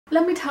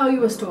Let me tell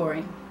you a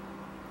story.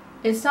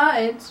 It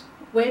started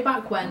way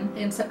back when,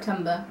 in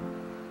September,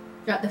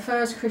 at the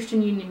first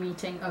Christian Union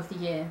meeting of the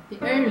year, the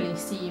only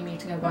CU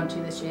meeting I've gone to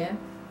this year,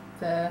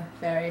 for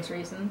various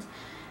reasons,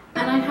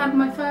 and I had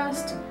my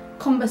first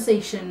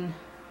conversation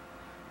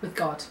with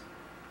God.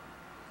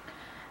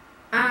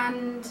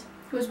 And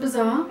it was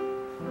bizarre,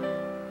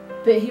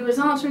 but he was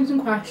answering some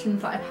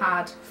questions that I've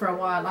had for a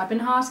while. I've been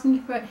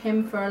asking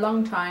him for a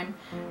long time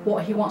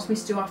what he wants me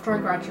to do after I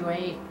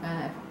graduate,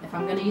 if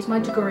I'm going to use my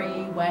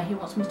degree, where he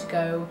wants me to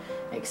go,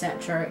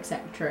 etc,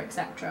 etc,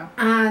 etc.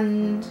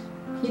 And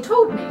he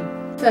told me.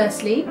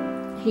 Firstly,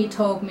 he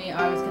told me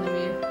I was going to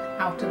move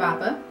out of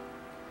ABBA,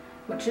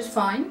 which is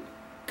fine,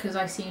 because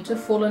I seem to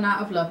have fallen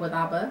out of love with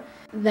ABBA.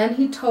 Then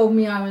he told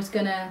me I was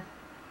going to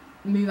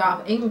move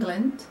out of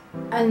England,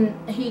 and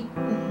he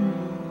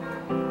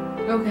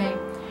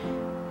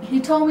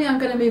told me I'm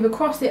going to move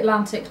across the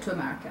Atlantic to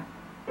America.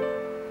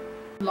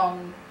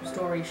 Long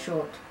story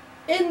short,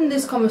 in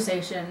this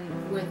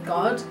conversation with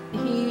God,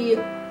 he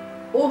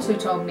also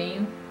told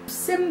me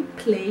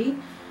simply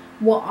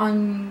what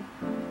I'm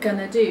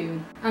gonna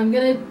do. I'm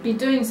gonna be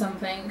doing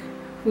something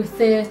with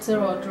theatre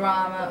or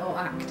drama or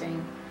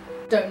acting.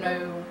 Don't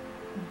know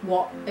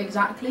what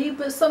exactly,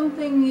 but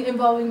something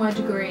involving my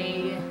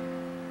degree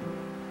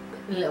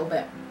a little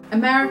bit.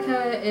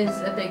 America is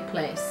a big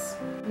place,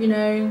 you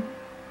know,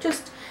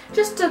 just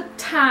a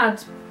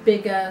tad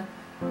bigger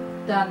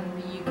than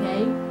the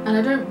UK, and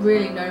I don't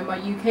really know my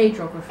UK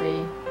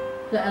geography,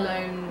 let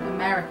alone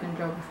American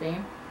geography.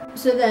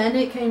 So then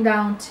it came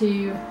down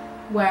to,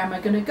 where am I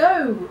going to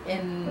go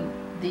in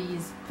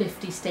these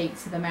 50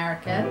 states of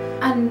America?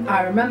 And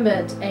I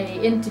remembered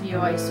an interview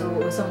I saw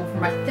with someone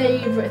from my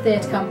favourite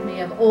theatre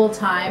company of all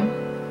time,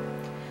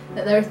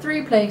 that there are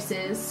 3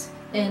 places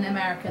in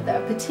America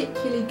that are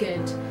particularly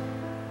good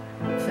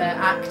for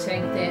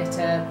acting,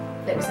 theatre,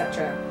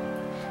 etc.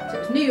 So it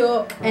was New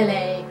York,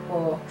 LA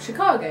or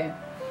Chicago.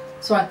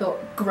 So I thought,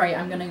 great,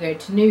 I'm going to go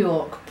to New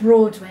York,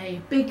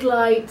 Broadway, big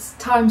lights,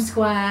 Times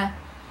Square.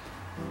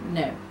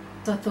 No.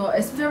 So I thought,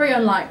 it's very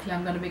unlikely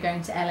I'm going to be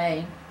going to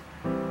LA.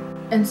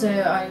 And so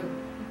I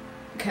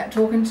kept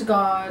talking to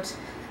God,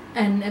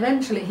 and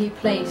eventually he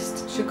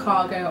placed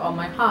Chicago on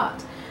my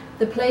heart.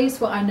 The place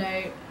where I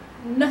know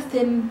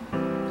nothing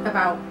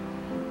about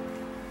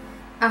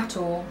at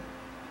all.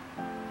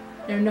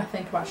 Know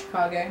nothing about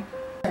Chicago.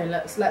 So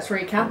let's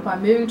recap.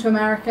 I'm moving to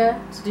America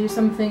to do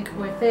something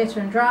with theatre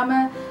and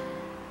drama.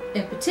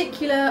 In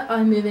particular,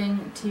 I'm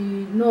moving to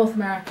North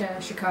America,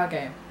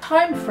 Chicago.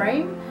 Time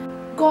frame,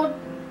 God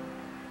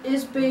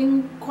is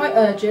being quite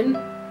urgent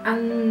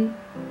and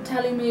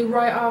telling me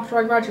right after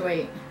I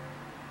graduate.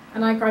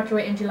 And I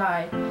graduate in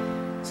July.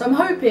 So I'm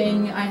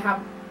hoping I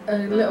have a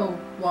little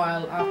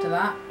while after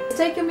that. It's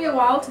taken me a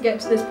while to get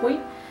to this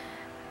point.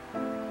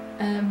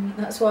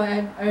 That's why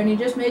I'm only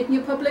just making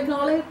it public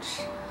knowledge,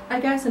 I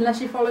guess,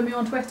 unless you follow me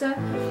on Twitter,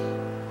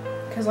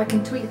 because I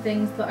can tweet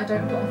things that I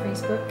don't put on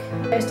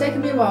Facebook. It's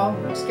taken me a while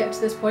to get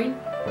to this point,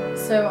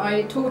 so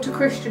I talked to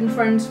Christian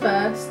friends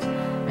first,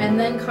 and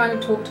then kind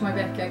of talked to my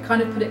vicar,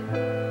 kind of put it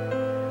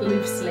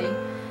loosely,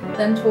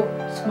 then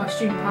talked to my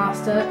student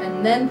pastor,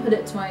 and then put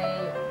it to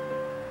my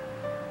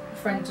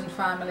friends and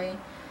family,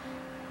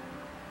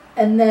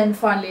 and then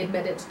finally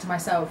admitted to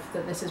myself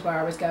that this is where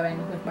I was going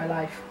with my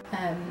life.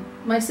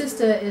 My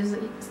sister is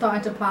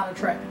starting to plan a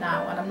trip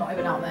now, and I'm not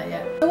even out there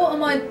yet. So what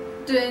am I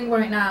doing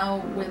right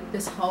now with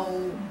this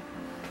whole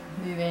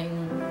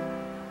moving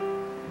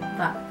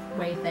that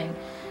way thing?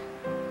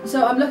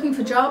 So I'm looking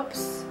for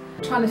jobs,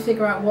 trying to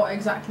figure out what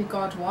exactly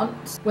God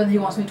wants, whether he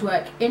wants me to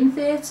work in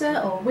theatre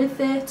or with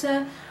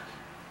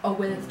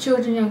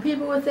children and young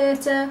people with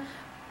theatre,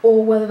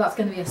 or whether that's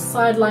going to be a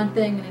sideline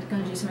thing and he's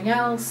going to do something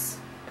else.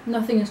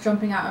 Nothing is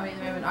jumping out at me at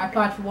the moment. I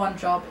applied for one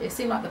job, it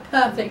seemed like the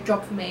perfect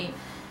job for me,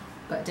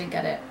 but I didn't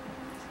get it.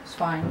 It's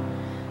fine.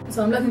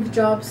 So I'm looking for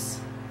jobs,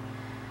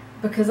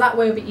 because that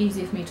way it'll be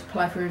easier for me to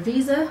apply for a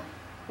visa.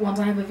 Once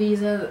I have a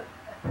visa,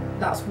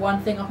 that's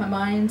one thing off my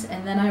mind,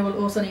 and then I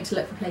will also need to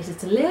look for places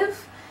to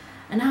live,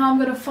 and how I'm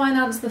going to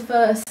finance the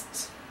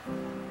first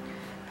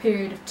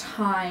period of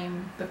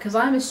time, because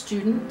I'm a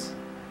student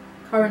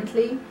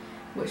currently,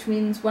 which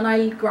means when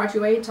I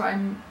graduate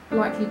I'm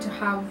likely to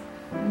have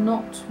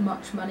not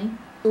much money.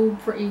 All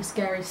pretty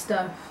scary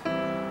stuff,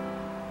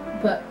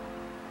 but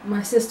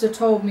my sister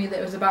told me that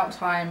it was about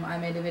time I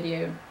made a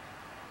video,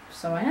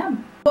 so I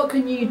am. What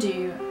can you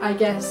do? I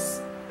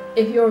guess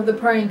if you're of the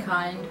praying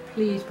kind,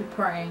 please be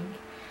praying.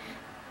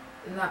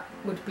 That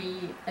would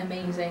be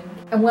amazing.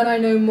 And when I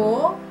know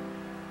more,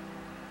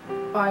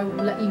 I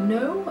will let you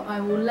know. I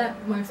will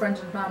let my friends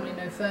and family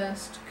know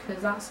first,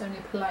 because that's only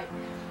polite.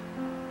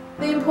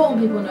 The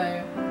important people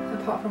know,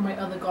 apart from my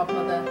other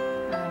godmother.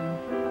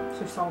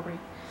 So sorry.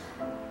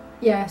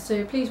 Yeah,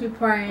 so please be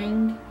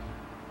praying.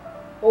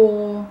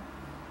 Or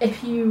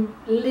if you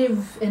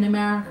live in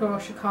America or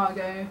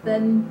Chicago,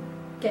 then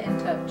get in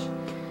touch.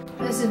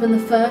 This has been the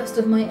first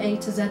of my A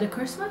to Z of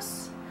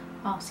Christmas.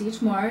 I'll see you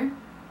tomorrow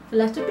for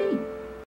letter B.